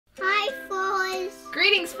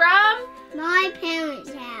savings from my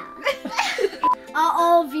parents' house.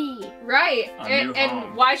 RV. Right.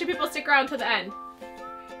 And why should people stick around to the end?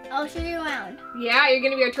 I'll show you around. Yeah, you're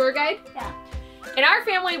gonna be our tour guide? Yeah. In our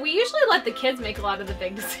family, we usually let the kids make a lot of the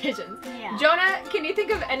big decisions. Yeah. Jonah, can you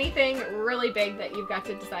think of anything really big that you've got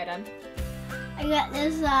to decide on? I got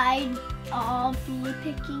this side RV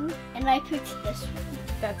picking, and I picked this one.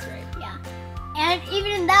 That's right. Yeah. And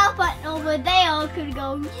even that button over there could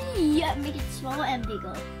go, yeah, make it smaller and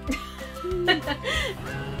bigger.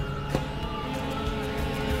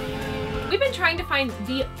 We've been trying to find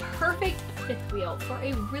the perfect fifth wheel for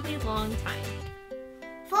a really long time.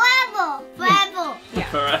 Forever! Forever! Yeah.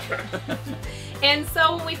 Forever. And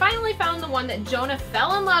so when we finally found the one that Jonah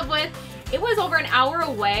fell in love with, it was over an hour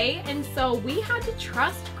away, and so we had to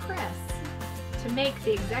trust Chris to make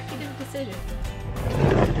the executive decision.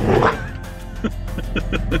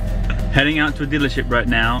 Heading out to a dealership right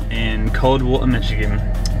now in Coldwater, Michigan,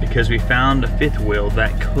 because we found a fifth wheel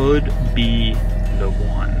that could be the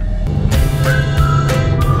one.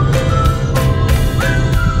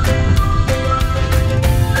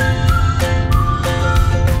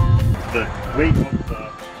 The weight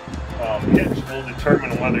of the hitch will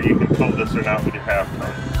determine whether you can tow this or not with your half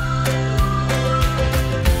ton.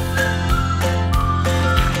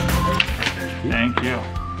 Thank you.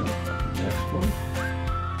 Next one.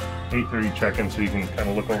 8:30 check-in, so you can kind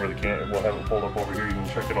of look over the can. We'll have it pulled up over here. You can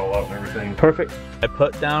check it all out and everything. Perfect. I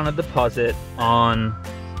put down a deposit on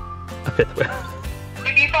a fifth wheel.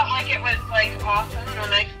 If you felt like it was like awesome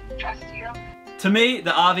and I trust you. To me,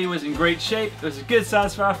 the RV was in great shape. It was a good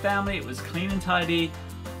size for our family. It was clean and tidy,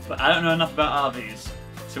 but I don't know enough about RVs.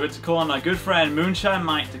 So it's a call on my good friend Moonshine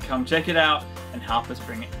Mike to come check it out and help us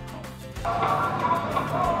bring it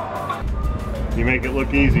home. You make it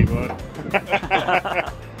look easy, bud.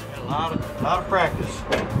 A lot of practice.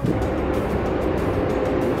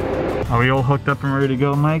 Are we all hooked up and ready to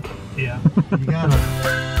go, Mike? Yeah. You gotta.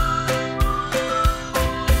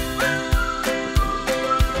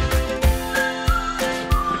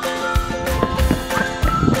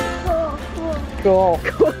 Cool.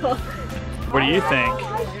 What do you think?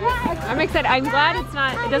 I'm excited. I'm glad it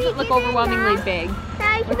doesn't look overwhelmingly big,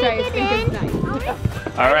 which I think is nice.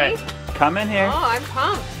 All right, come in here. Oh, I'm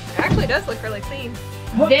pumped. It actually does look really clean.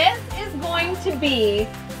 This is going to be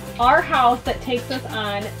our house that takes us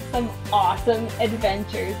on some awesome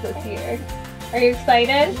adventures this year. Are you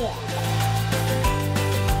excited? Yeah.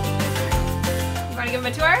 You want to give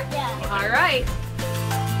them a tour? Yeah. All right.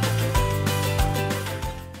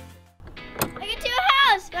 Look into your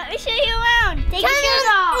house. Let me show you around. Take your shoes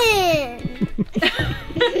off.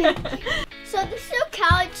 So this is a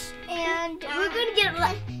couch, and we're gonna get rid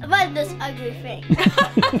of this ugly thing.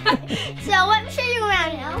 So let me show you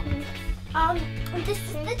around now. This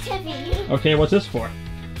is the TV. Okay, what's this for?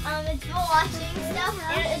 It's for watching stuff,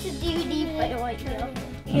 and it's a DVD player right here.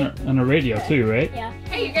 And a radio too, right? Yeah.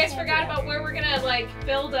 Hey, you guys forgot about where we're gonna like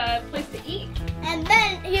build a place to eat. And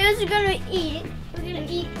then here's we're gonna eat. We're gonna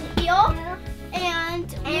eat here,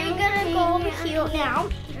 and we're gonna go over here now.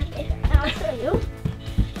 I'll show you.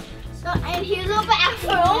 So, and here's our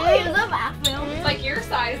bathroom. Here's our bathroom. It's like your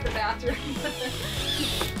size, the bathroom.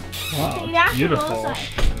 Wow, That's beautiful.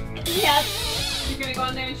 Yep. You're gonna go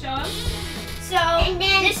in there and show them? So,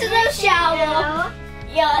 this is our shower.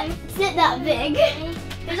 Yeah, it's not that big.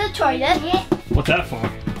 Here's a toilet. What's that for?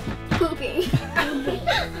 Pooping.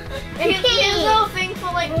 Here's a little thing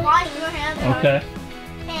for like washing your hands. Okay,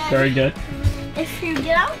 And very good. if you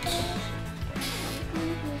get out,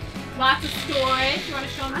 Lots of storage. You want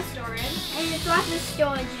to show them the storage? and there's lots of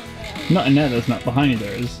storage in there. Not in there, there's not. Behind you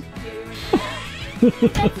there is. That's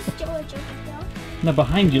the storage over there. No,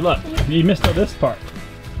 behind you, look. You missed out this part.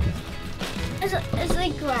 It's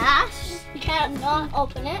like glass. You cannot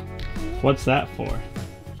open it. What's that for?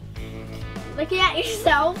 Looking at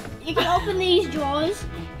yourself, you can open these drawers.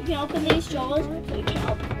 You can open these drawers, but you can't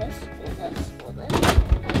open this. Hold this.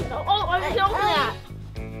 Oh, I can open that.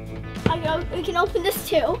 We can open this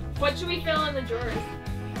too. What should we fill in the drawers?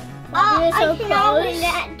 I can open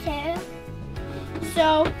that too.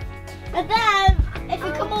 So, and then if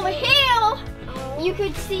you come over here, you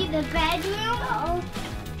could see the bedroom.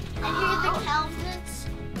 And here's the cabinets.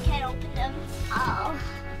 You can't open them.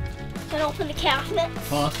 Can't open the cabinets.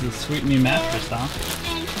 Oh, this is a sweet new mattress, huh?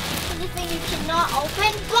 And the thing you cannot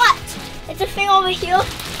open, but it's a thing over here.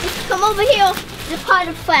 If you come over here, it's a pot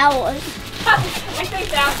of flowers. I think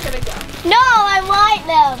that's gonna go. No, I like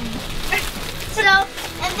them. So,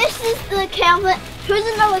 and this is the cabinet. Here's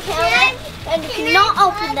another cabinet, and you cannot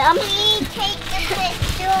open them. Take the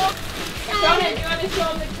picture. Jonah, do you want to show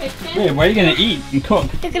them the kitchen? Hey, where are you gonna eat and cook?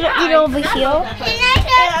 You're gonna eat over here. Can I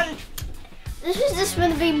And this is just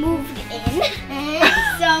going to be moved in.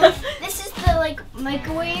 So this is the like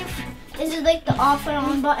microwave. This is like the off and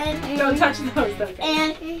on button. Don't touch those. Okay.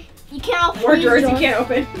 And you can't More freeze drawers you them. can't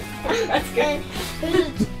open. That's good. And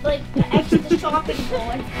this is like the extra shopping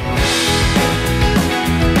board.